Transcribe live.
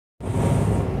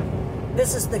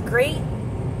This is the Great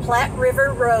Platte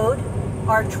River Road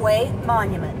Archway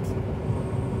Monument.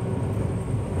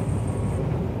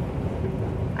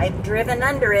 I've driven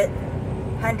under it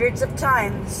hundreds of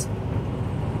times,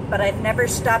 but I've never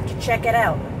stopped to check it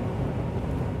out.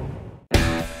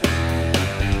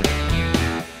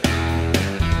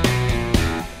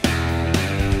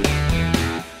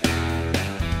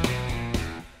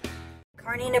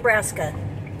 Kearney, Nebraska.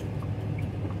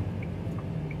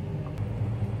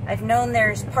 I've known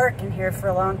there's parking here for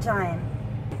a long time.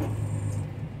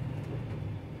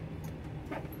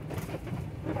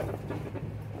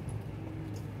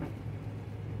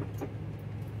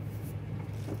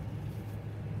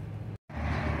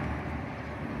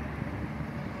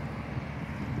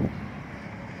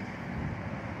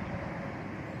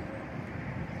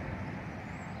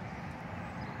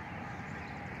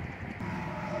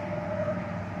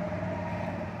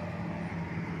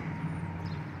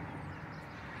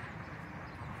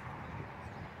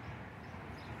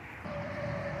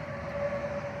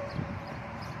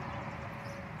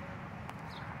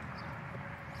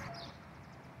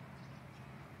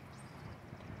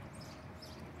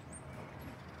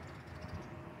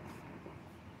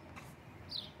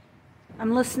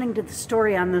 I'm listening to the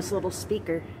story on this little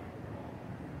speaker.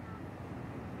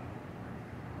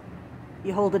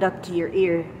 You hold it up to your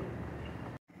ear.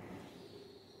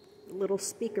 The little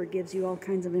speaker gives you all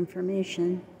kinds of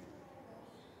information.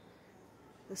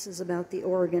 This is about the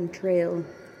Oregon Trail.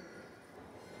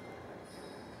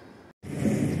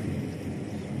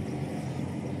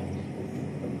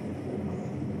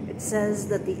 It says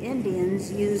that the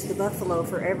Indians used the buffalo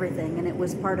for everything, and it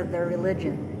was part of their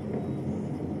religion.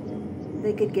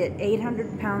 They could get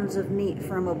 800 pounds of meat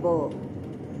from a bull.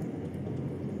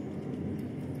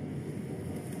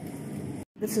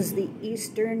 This is the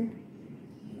eastern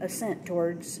ascent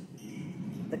towards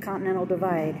the Continental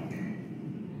Divide.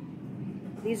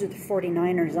 These are the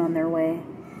 49ers on their way.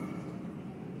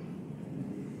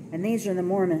 And these are the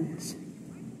Mormons.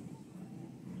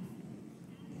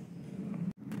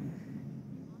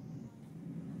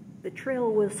 The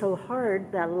trail was so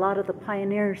hard that a lot of the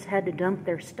pioneers had to dump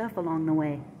their stuff along the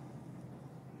way.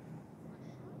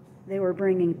 They were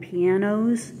bringing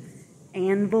pianos,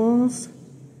 anvils,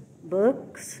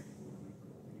 books.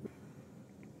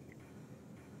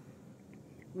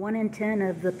 1 in 10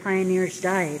 of the pioneers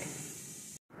died.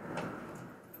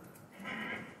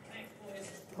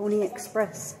 Pony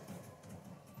Express.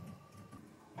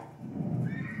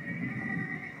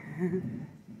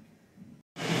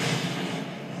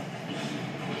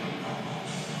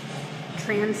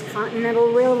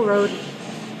 Transcontinental Railroad.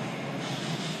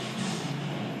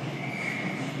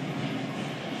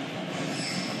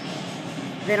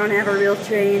 They don't have a real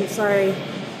train, sorry.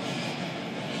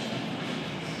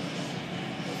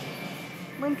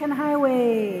 Lincoln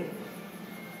Highway,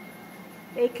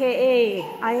 aka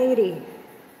I-80,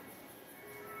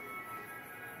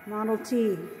 Model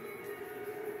T.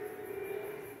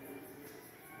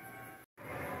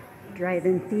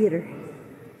 Drive-in theater.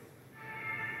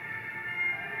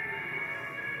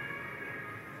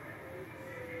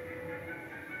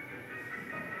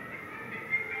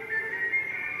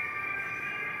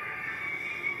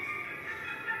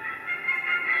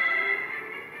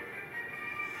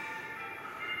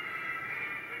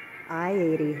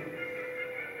 I-80.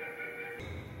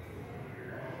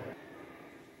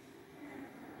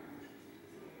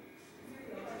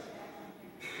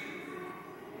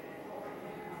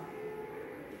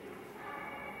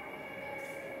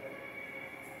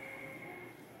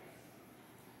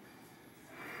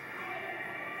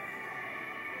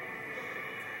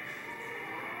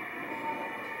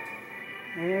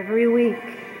 Every week.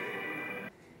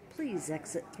 Please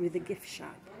exit through the gift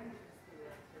shop.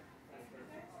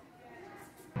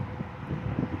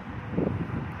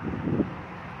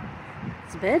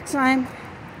 It's bedtime.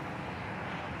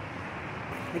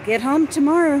 I get home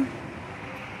tomorrow.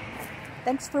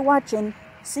 Thanks for watching.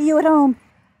 See you at home.